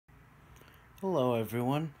Hello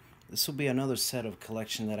everyone, this will be another set of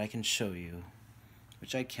collection that I can show you,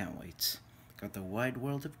 which I can't wait. Got the wide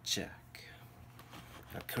world of Jack.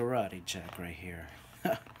 Got Karate Jack right here.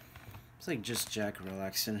 It's like just Jack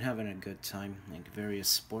relaxing, having a good time, like various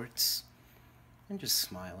sports, and just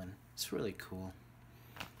smiling. It's really cool.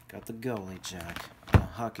 Got the goalie Jack, the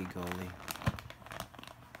hockey goalie.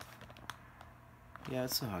 Yeah,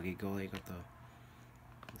 it's a hockey goalie. Got the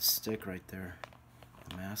stick right there.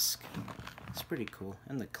 Mask. It's pretty cool.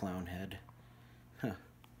 And the clown head. Huh.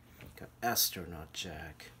 Got Astronaut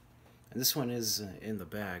Jack. And this one is in the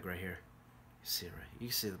bag right here. You see it right? You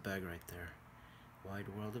can see the bag right there. Wide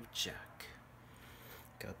world of Jack.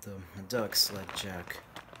 Got the duck sled Jack.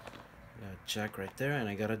 Got Jack right there, and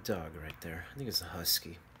I got a dog right there. I think it's a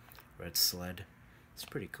husky. Red sled. It's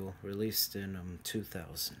pretty cool. Released in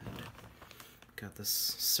 2000. Got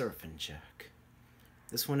this surfing Jack.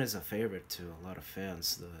 This one is a favorite to a lot of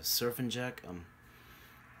fans. The Surfing Jack,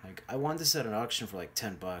 like I won this at an auction for like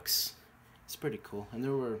 $10. It's pretty cool, and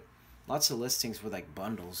there were lots of listings with like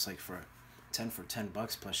bundles, like for $10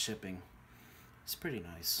 plus shipping. It's pretty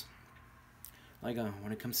nice. Like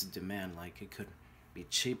when it comes to demand, like it could be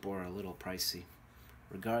cheap or a little pricey.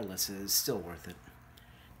 Regardless, it's still worth it.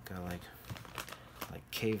 Got like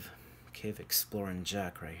cave exploring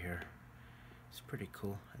Jack right here. It's pretty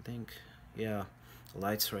cool. I think, yeah.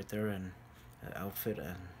 Lights right there and outfit,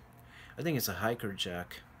 and I think it's a hiker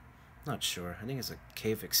Jack. Not sure. I think it's a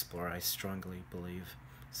cave explorer. I strongly believe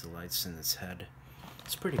it's the lights in its head.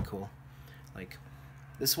 It's pretty cool. Like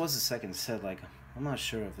this was the second set. Like I'm not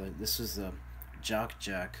sure if this was the Jock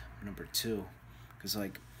Jack number 2, because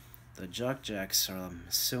like the Jock Jacks are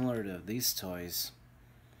similar to these toys.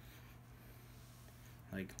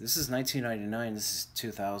 Like this is 1999. This is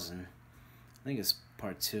 2000. I think it's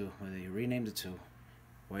part 2 where they renamed it to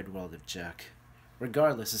Wide World of Jack.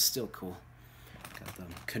 Regardless, it's still cool. Got the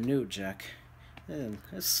Canoe Jack. And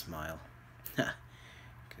a smile.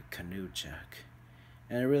 Canoe Jack.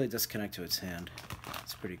 And it really does connect to its hand.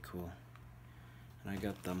 It's pretty cool. And I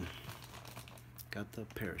got the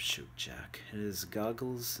Parachute Jack. It is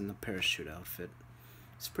goggles and the parachute outfit.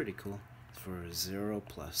 It's pretty cool. It's for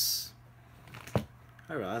 0+.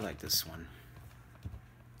 I like this one.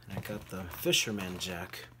 And I got the Fisherman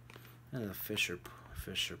Jack. And the fisher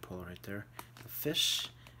pole right there. The fish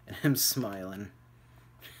and him smiling.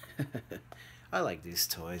 I like these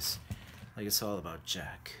toys. Like it's all about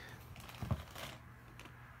Jack.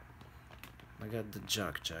 I got the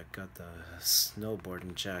Jock Jack. Got the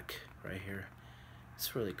snowboarding Jack right here.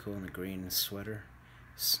 It's really cool in the green sweater.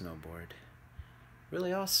 Snowboard.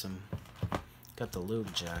 Really awesome. Got the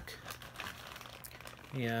Lube Jack.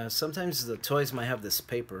 Yeah, sometimes the toys might have this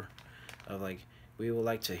paper of like, we would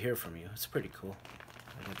like to hear from you. It's pretty cool.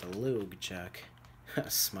 I got the Lug Jack.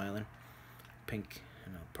 Smiling. Pink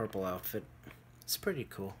and a purple outfit. It's pretty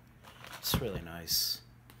cool. It's really nice.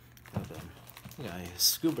 Got a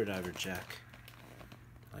Scuba Diver Jack.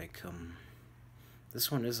 Like,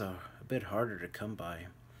 this one is a bit harder to come by.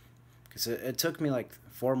 Because it took me like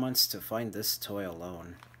 4 months to find this toy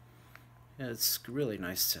alone. Yeah, it's really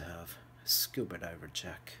nice to have. Scuba Diver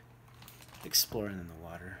Jack. Exploring in the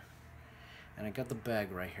water. And I got the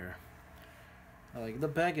bag right here. Like the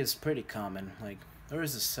bag is pretty common. Like there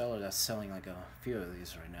is a seller that's selling like a few of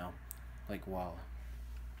these right now. Like while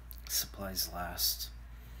supplies last.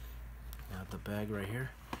 Got the bag right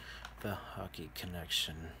here. The hockey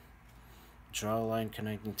connection. Draw a line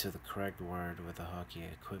connecting to the correct word with the hockey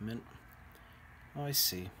equipment. Oh, I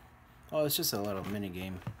see. Oh, it's just a little mini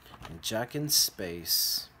game. And Jack in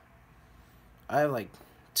Space. I have like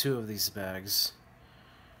 2 of these bags.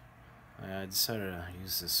 I decided to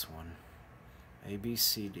use this one. A, B,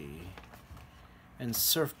 C, D. And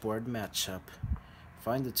surfboard matchup.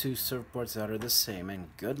 Find the 2 surfboards that are the same and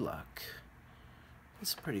good luck.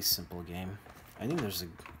 It's a pretty simple game. I think there's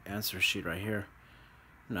an answer sheet right here.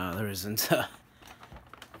 No, there isn't. And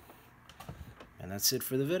that's it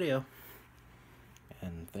for the video.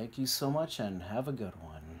 And thank you so much and have a good one.